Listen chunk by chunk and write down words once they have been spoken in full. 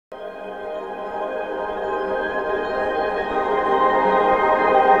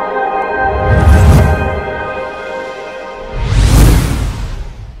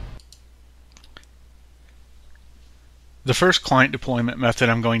The first client deployment method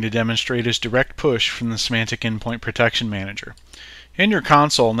I'm going to demonstrate is direct push from the Semantic Endpoint Protection Manager. In your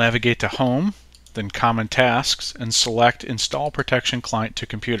console, navigate to Home, then Common Tasks, and select Install Protection Client to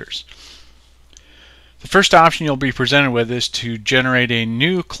Computers. The first option you'll be presented with is to generate a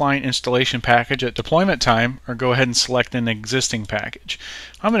new client installation package at deployment time, or go ahead and select an existing package.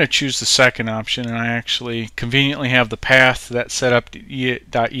 I'm going to choose the second option, and I actually conveniently have the path that's set up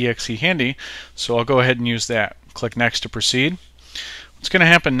 .exe handy, so I'll go ahead and use that. Click Next to proceed. What's going to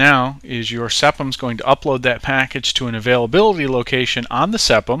happen now is your SEPM is going to upload that package to an availability location on the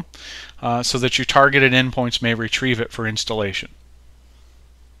SEPM so that your targeted endpoints may retrieve it for installation.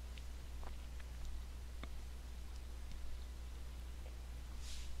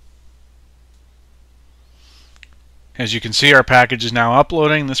 As you can see, our package is now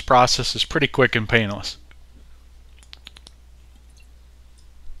uploading. This process is pretty quick and painless.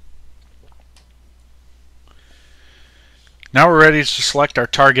 Now we're ready to select our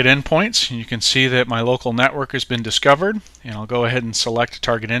target endpoints, and you can see that my local network has been discovered, and I'll go ahead and select a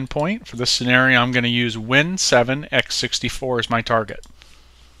target endpoint. For this scenario, I'm going to use Win7x64 as my target.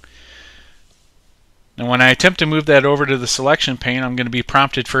 And when I attempt to move that over to the selection pane, I'm going to be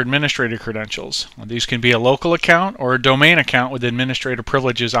prompted for administrator credentials. These can be a local account or a domain account with administrator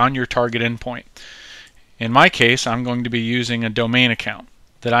privileges on your target endpoint. In my case, I'm going to be using a domain account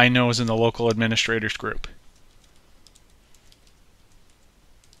that I know is in the local administrators group.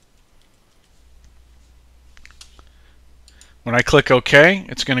 When I click OK,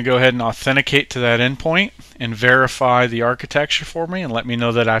 it's going to go ahead and authenticate to that endpoint and verify the architecture for me and let me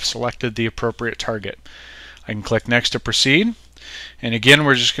know that I've selected the appropriate target. I can click Next to proceed. And again,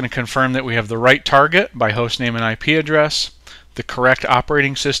 we're just going to confirm that we have the right target by hostname and IP address, the correct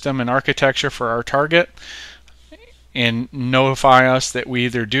operating system and architecture for our target, and notify us that we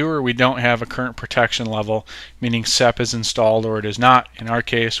either do or we don't have a current protection level, meaning SEP is installed or it is not. In our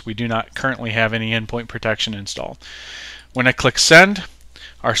case, we do not currently have any endpoint protection installed. When I click Send,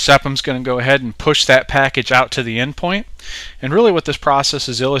 our SEPM is going to go ahead and push that package out to the endpoint. And really what this process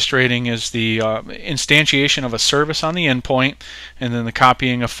is illustrating is the instantiation of a service on the endpoint and then the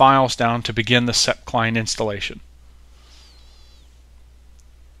copying of files down to begin the SEP client installation.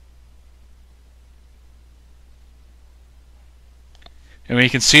 And we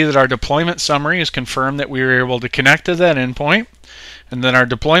can see that our deployment summary has confirmed that we were able to connect to that endpoint, and then our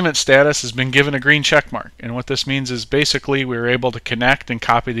deployment status has been given a green check mark. And what this means is basically we were able to connect and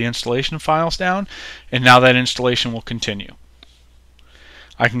copy the installation files down, and now that installation will continue.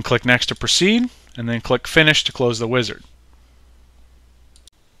 I can click Next to proceed, and then click Finish to close the wizard.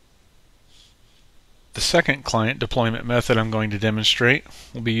 The second client deployment method I'm going to demonstrate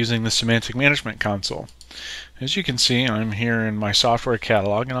will be using the Semantic Management Console. As you can see, I'm here in my software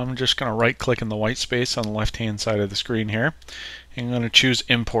catalog, and I'm just going to right click in the white space on the left hand side of the screen here. I'm going to choose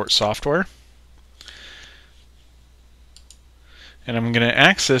Import Software. And I'm going to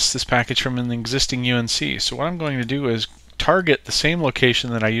access this package from an existing UNC. So what I'm going to do is target the same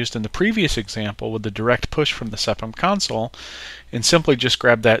location that I used in the previous example with the direct push from the SEPM console, and simply just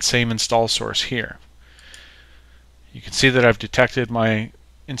grab that same install source here. You can see that I've detected my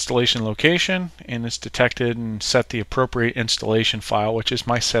installation location, and it's detected and set the appropriate installation file, which is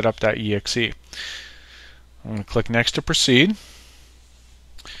my setup.exe. I'm going to click Next to proceed,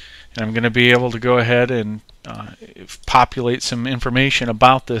 and I'm going to be able to go ahead and populate some information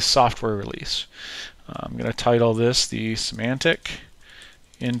about this software release. I'm going to title this the Semantic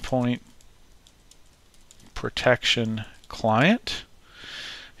Endpoint Protection Client.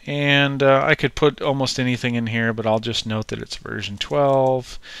 And I could put almost anything in here, but I'll just note that it's version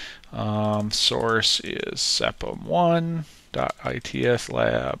 12. Source is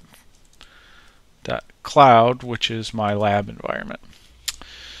sepm1.itslab.cloud, which is my lab environment.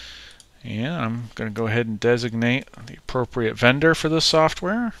 And I'm going to go ahead and designate the appropriate vendor for this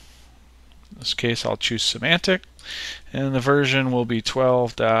software. In this case, I'll choose Symantec, and the version will be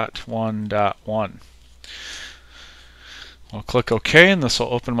 12.1.1. I'll click OK, and this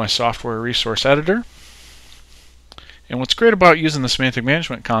will open my software resource editor. And what's great about using the Semantic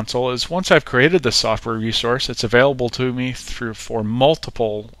Management Console is once I've created this software resource, it's available to me for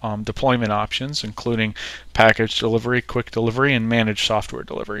multiple deployment options, including package delivery, quick delivery, and managed software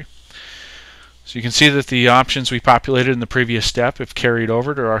delivery. So you can see that the options we populated in the previous step have carried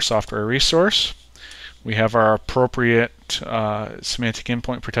over to our software resource. We have our appropriate Semantic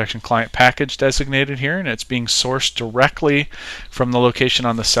Endpoint Protection Client package designated here, and it's being sourced directly from the location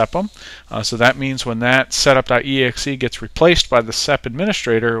on the SEPM. So that means when that setup.exe gets replaced by the SEP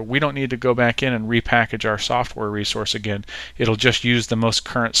administrator, we don't need to go back in and repackage our software resource again. It'll just use the most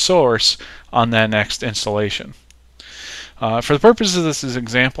current source on that next installation. For the purposes of this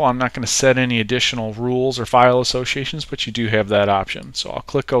example, I'm not going to set any additional rules or file associations, but you do have that option. So I'll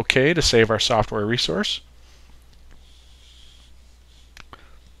click OK to save our software resource.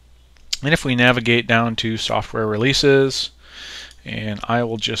 And if we navigate down to software releases, and I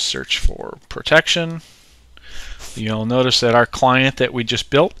will just search for protection, you'll notice that our client that we just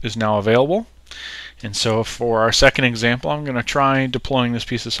built is now available. And so for our second example, I'm going to try deploying this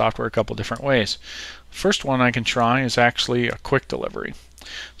piece of software a couple different ways. First one I can try is actually a quick delivery.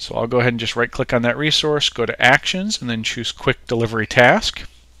 So I'll go ahead and just right click on that resource, go to Actions, and then choose Quick Delivery Task.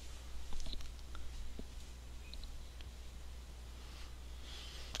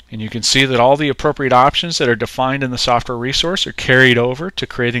 And you can see that all the appropriate options that are defined in the software resource are carried over to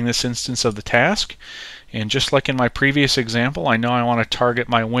creating this instance of the task. And just like in my previous example, I know I want to target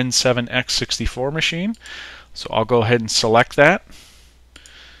my Win7x64 machine. So I'll go ahead and select that.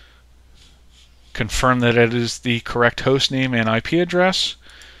 Confirm that it is the correct host name and IP address.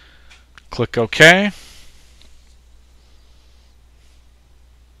 Click OK.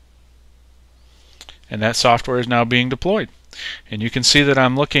 And that software is now being deployed. And you can see that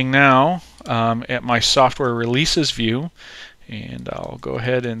I'm looking now at my software releases view, and I'll go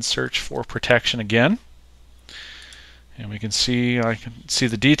ahead and search for protection again. And I can see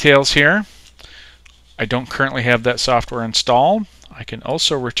the details here. I don't currently have that software installed. I can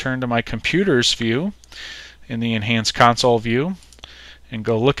also return to my computers view in the Enhanced Console view and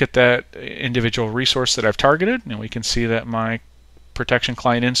go look at that individual resource that I've targeted, and we can see that my protection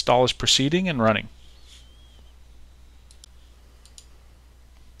client install is proceeding and running.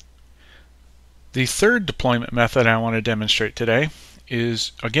 The third deployment method I want to demonstrate today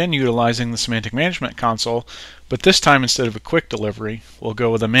is again utilizing the Semantic Management Console, but this time instead of a quick delivery, we'll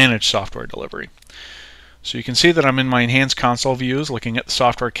go with a managed software delivery. So you can see that I'm in my Enhanced Console views looking at the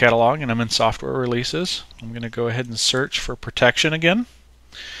software catalog, and I'm in software releases. I'm going to go ahead and search for protection again.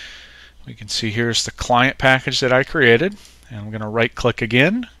 We can see here's the client package that I created, and I'm going to right click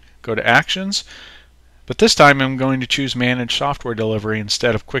again, go to Actions, but this time I'm going to choose Manage Software Delivery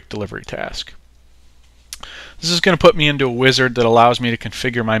instead of Quick Delivery Task. This is going to put me into a wizard that allows me to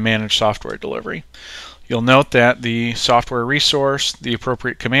configure my managed software delivery. You'll note that the software resource, the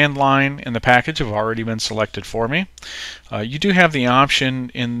appropriate command line, and the package have already been selected for me. You do have the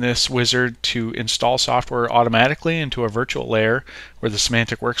option in this wizard to install software automatically into a virtual layer where the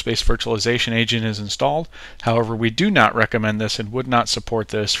Semantic Workspace Virtualization Agent is installed. However, we do not recommend this and would not support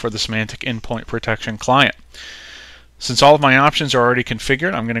this for the Semantic Endpoint Protection Client. Since all of my options are already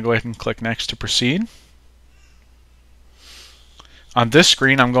configured, I'm going to go ahead and click Next to proceed. On this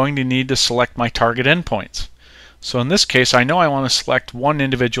screen, I'm going to need to select my target endpoints. So in this case, I know I want to select one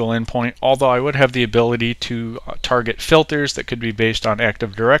individual endpoint, although I would have the ability to target filters that could be based on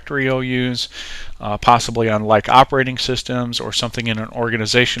Active Directory OUs, possibly on like operating systems, or something in an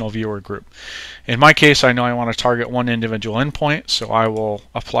organizational viewer group. In my case, I know I want to target one individual endpoint, so I will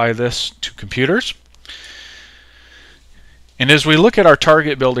apply this to computers. And as we look at our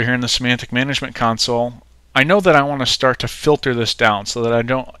target builder here in the Semantic Management Console, I know that I want to start to filter this down so that I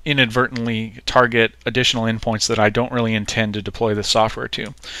don't inadvertently target additional endpoints that I don't really intend to deploy the software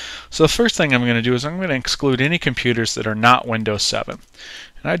to. So the first thing I'm going to do is I'm going to exclude any computers that are not Windows 7.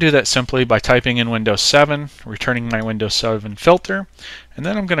 And I do that simply by typing in Windows 7, returning my Windows 7 filter, and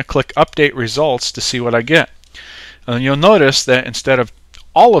then I'm going to click Update Results to see what I get. And you'll notice that instead of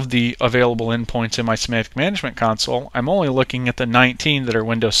all of the available endpoints in my Semantic Management Console, I'm only looking at the 19 that are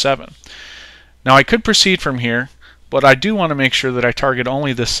Windows 7. Now I could proceed from here, but I do want to make sure that I target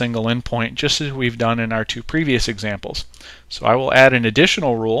only this single endpoint, just as we've done in our two previous examples. So I will add an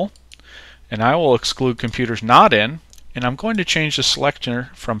additional rule, and I will exclude computers not in, and I'm going to change the selection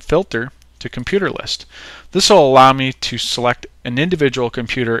from filter to computer list. This will allow me to select an individual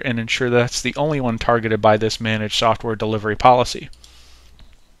computer and ensure that's the only one targeted by this managed software delivery policy.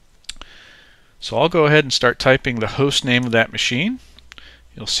 So I'll go ahead and start typing the host name of that machine.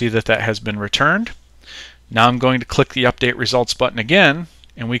 You'll see that that has been returned. Now I'm going to click the Update Results button again,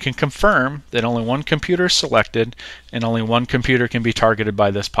 and we can confirm that only one computer is selected and only one computer can be targeted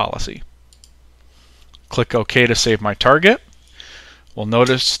by this policy. Click OK to save my target. We'll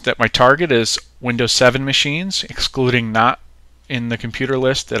notice that my target is Windows 7 machines, excluding not in the computer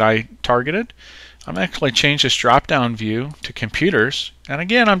list that I targeted. I'm actually change this drop-down view to computers, and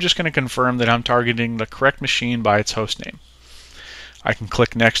again I'm just going to confirm that I'm targeting the correct machine by its host name. I can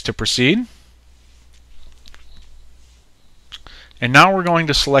click Next to proceed. And now we're going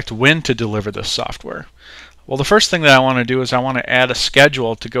to select when to deliver this software. Well, the first thing that I want to do is I want to add a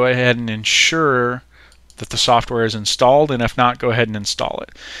schedule to go ahead and ensure that the software is installed, and if not, go ahead and install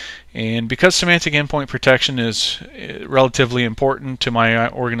it. And because Semantic Endpoint Protection is relatively important to my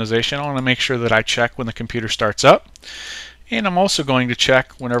organization, I want to make sure that I check when the computer starts up, and I'm also going to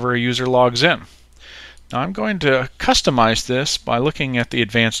check whenever a user logs in. Now I'm going to customize this by looking at the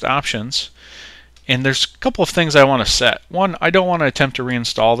advanced options, and there's a couple of things I want to set. One, I don't want to attempt to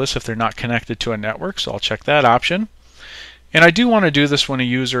reinstall this if they're not connected to a network, so I'll check that option. And I do want to do this when a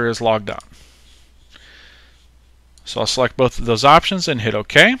user is logged on. So I'll select both of those options and hit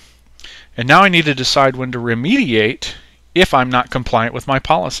OK. And now I need to decide when to remediate if I'm not compliant with my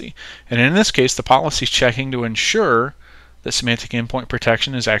policy. And in this case, the policy is checking to ensure that Semantic Endpoint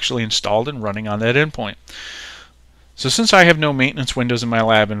Protection is actually installed and running on that endpoint. So since I have no maintenance windows in my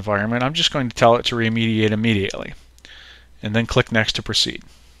lab environment, I'm just going to tell it to remediate immediately. And then click Next to proceed.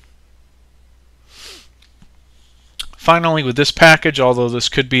 Finally, with this package, although this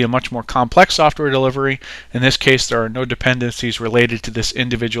could be a much more complex software delivery, in this case there are no dependencies related to this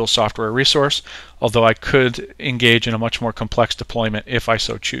individual software resource, although I could engage in a much more complex deployment if I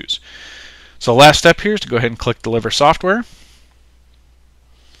so choose. So the last step here is to go ahead and click Deliver Software.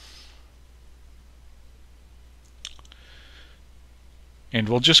 And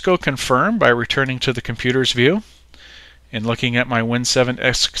we'll just go confirm by returning to the computer's view. And looking at my Win 7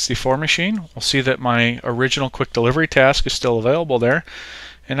 x64 machine, we'll see that my original quick delivery task is still available there.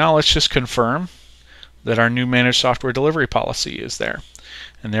 And now let's just confirm that our new managed software delivery policy is there.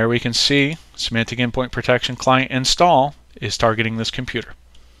 And there we can see Semantic Endpoint Protection Client Install is targeting this computer.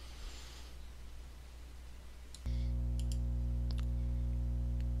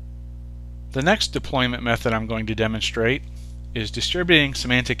 The next deployment method I'm going to demonstrate is distributing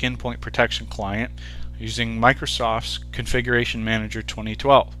Semantic Endpoint Protection Client using Microsoft's Configuration Manager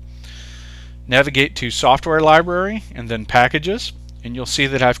 2012. Navigate to Software Library and then Packages, and you'll see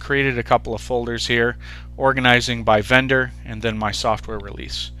that I've created a couple of folders here, organizing by vendor and then my software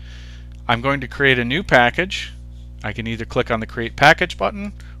release. I'm going to create a new package. I can either click on the Create Package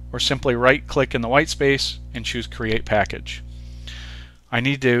button or simply right-click in the white space and choose Create Package. I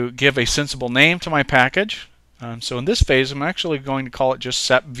need to give a sensible name to my package. So in this phase, I'm actually going to call it just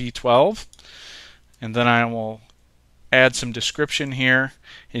SEP v12. And then I will add some description here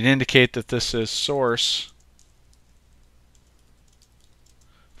and indicate that this is source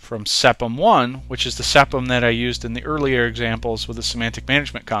from SEPM1, which is the SEPM that I used in the earlier examples with the Semantic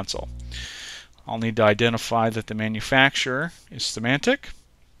Management Console. I'll need to identify that the manufacturer is Symantec,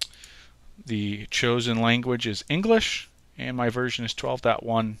 the chosen language is English, and my version is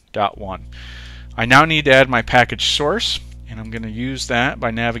 12.1.1. I now need to add my package source, and I'm going to use that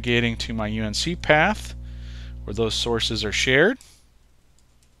by navigating to my UNC path where those sources are shared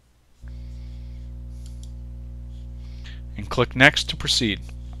and click Next to proceed.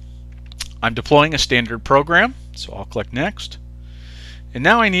 I'm deploying a standard program, so I'll click Next. And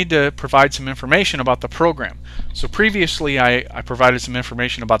now I need to provide some information about the program. So previously I provided some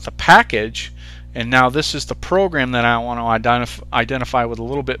information about the package, and now this is the program that I want to identify with a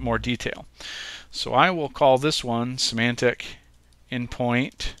little bit more detail. So I will call this one Semantic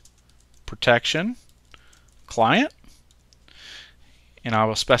Endpoint Protection Client, and I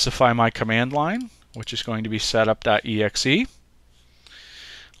will specify my command line, which is going to be setup.exe.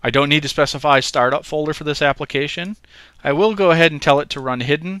 I don't need to specify a startup folder for this application. I will go ahead and tell it to run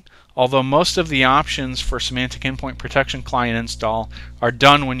hidden, although most of the options for Semantic Endpoint Protection Client install are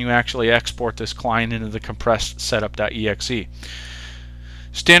done when you actually export this client into the compressed setup.exe.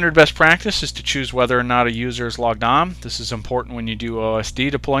 Standard best practice is to choose whether or not a user is logged on. This is important when you do OSD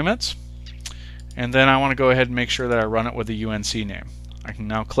deployments. And then I want to go ahead and make sure that I run it with a UNC name. I can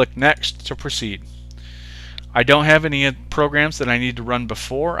now click Next to proceed. I don't have any programs that I need to run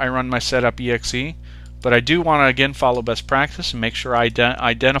before I run my setup.exe, but I do want to again follow best practice and make sure I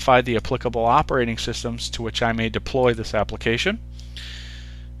identify the applicable operating systems to which I may deploy this application.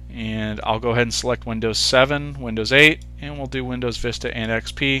 And I'll go ahead and select Windows 7, Windows 8, and we'll do Windows Vista and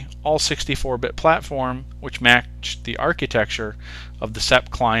XP, all 64-bit platform, which match the architecture of the SEP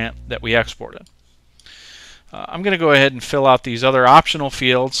client that we exported. I'm going to go ahead and fill out these other optional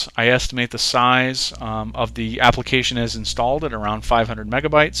fields. I estimate the size of the application as installed at around 500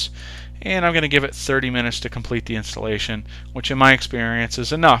 megabytes, and I'm going to give it 30 minutes to complete the installation, which in my experience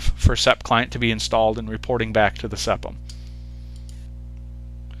is enough for SEP client to be installed and reporting back to the SEPM.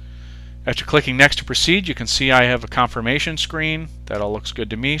 After clicking Next to proceed, you can see I have a confirmation screen. That all looks good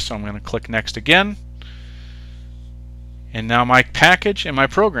to me, so I'm going to click Next again. And now my package and my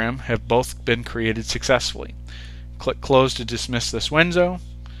program have both been created successfully. Click Close to dismiss this window,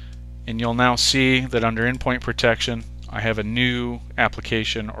 and you'll now see that under Endpoint Protection I have a new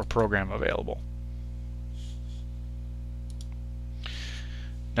application or program available.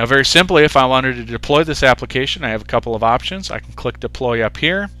 Now very simply, if I wanted to deploy this application, I have a couple of options. I can click deploy up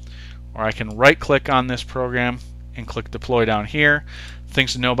here, or I can right click on this program and click deploy down here.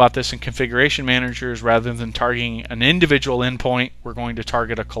 Things to know about this in Configuration Manager is rather than targeting an individual endpoint, we're going to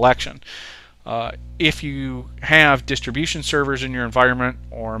target a collection. If you have distribution servers in your environment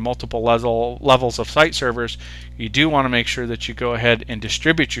or multiple levels of site servers, you do want to make sure that you go ahead and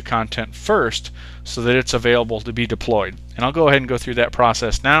distribute your content first so that it's available to be deployed. And I'll go ahead and go through that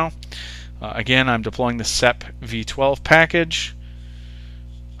process now. Again, I'm deploying the SEP v12 package.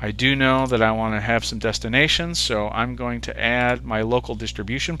 I do know that I want to have some destinations, so I'm going to add my local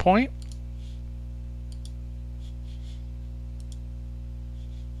distribution point.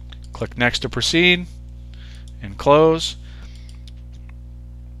 Click Next to proceed and close.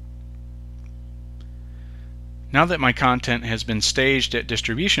 Now that my content has been staged at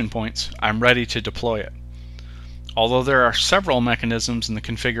distribution points, I'm ready to deploy it. Although there are several mechanisms in the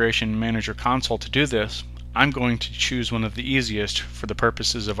Configuration Manager console to do this, I'm going to choose one of the easiest for the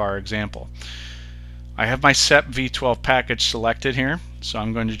purposes of our example. I have my SEP v12 package selected here, so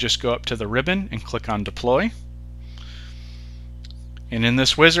I'm going to just go up to the ribbon and click on Deploy. And in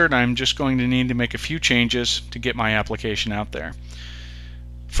this wizard, I'm just going to need to make a few changes to get my application out there.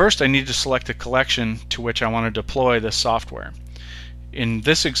 First, I need to select a collection to which I want to deploy this software. In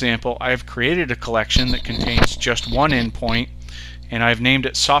this example, I've created a collection that contains just one endpoint, and I've named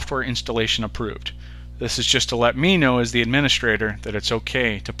it Software Installation Approved. This is just to let me know as the administrator that it's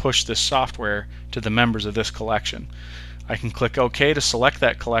okay to push this software to the members of this collection. I can click OK to select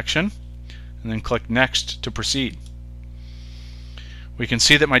that collection, and then click Next to proceed. We can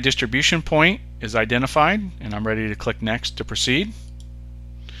see that my distribution point is identified, and I'm ready to click Next to proceed.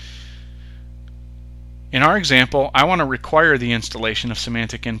 In our example, I want to require the installation of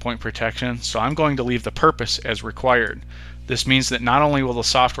Symantec Endpoint Protection, so I'm going to leave the purpose as required. This means that not only will the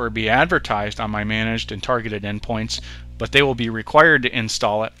software be advertised on my managed and targeted endpoints, but they will be required to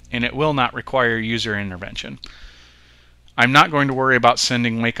install it, and it will not require user intervention. I'm not going to worry about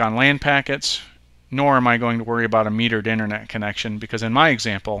sending Wake on LAN packets, nor am I going to worry about a metered internet connection, because in my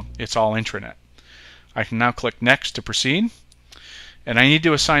example, it's all intranet. I can now click Next to proceed, and I need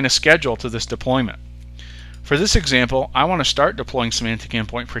to assign a schedule to this deployment. For this example, I want to start deploying Symantec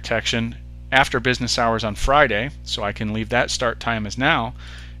Endpoint Protection after business hours on Friday, so I can leave that start time as now,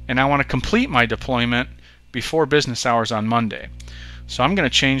 and I want to complete my deployment before business hours on Monday. So I'm going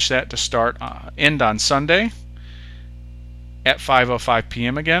to change that to end on Sunday at 5:05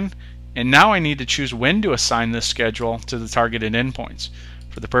 p.m. again, and now I need to choose when to assign this schedule to the targeted endpoints.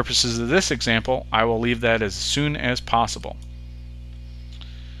 For the purposes of this example, I will leave that as soon as possible.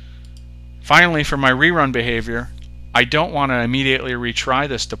 Finally, for my rerun behavior, I don't want to immediately retry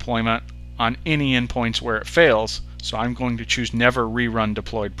this deployment on any endpoints where it fails, so I'm going to choose Never Rerun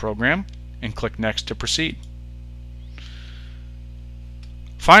Deployed Program and click Next to proceed.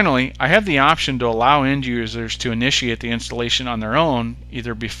 Finally, I have the option to allow end users to initiate the installation on their own,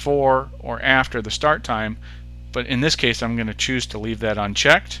 either before or after the start time, but in this case I'm going to choose to leave that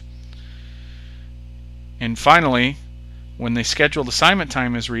unchecked. And finally, when the scheduled assignment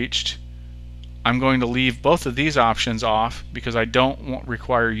time is reached, I'm going to leave both of these options off because I don't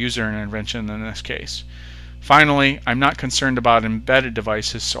require user intervention in this case. Finally, I'm not concerned about embedded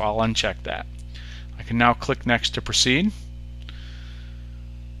devices, so I'll uncheck that. I can now click Next to proceed.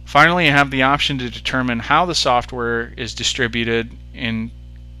 Finally, I have the option to determine how the software is distributed and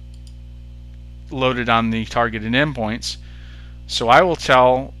loaded on the targeted endpoints. So I will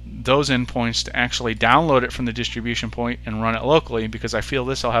tell those endpoints to actually download it from the distribution point and run it locally, because I feel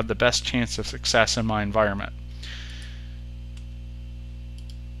this will have the best chance of success in my environment.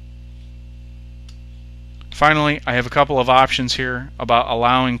 Finally, I have a couple of options here about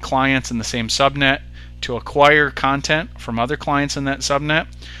allowing clients in the same subnet to acquire content from other clients in that subnet,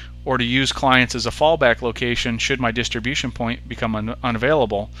 or to use clients as a fallback location should my distribution point become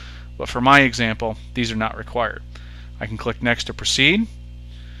unavailable. But for my example, these are not required. I can click Next to proceed.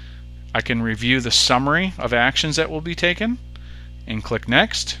 I can review the summary of actions that will be taken and click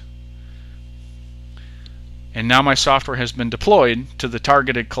Next. And now my software has been deployed to the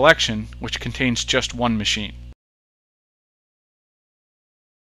targeted collection, which contains just one machine.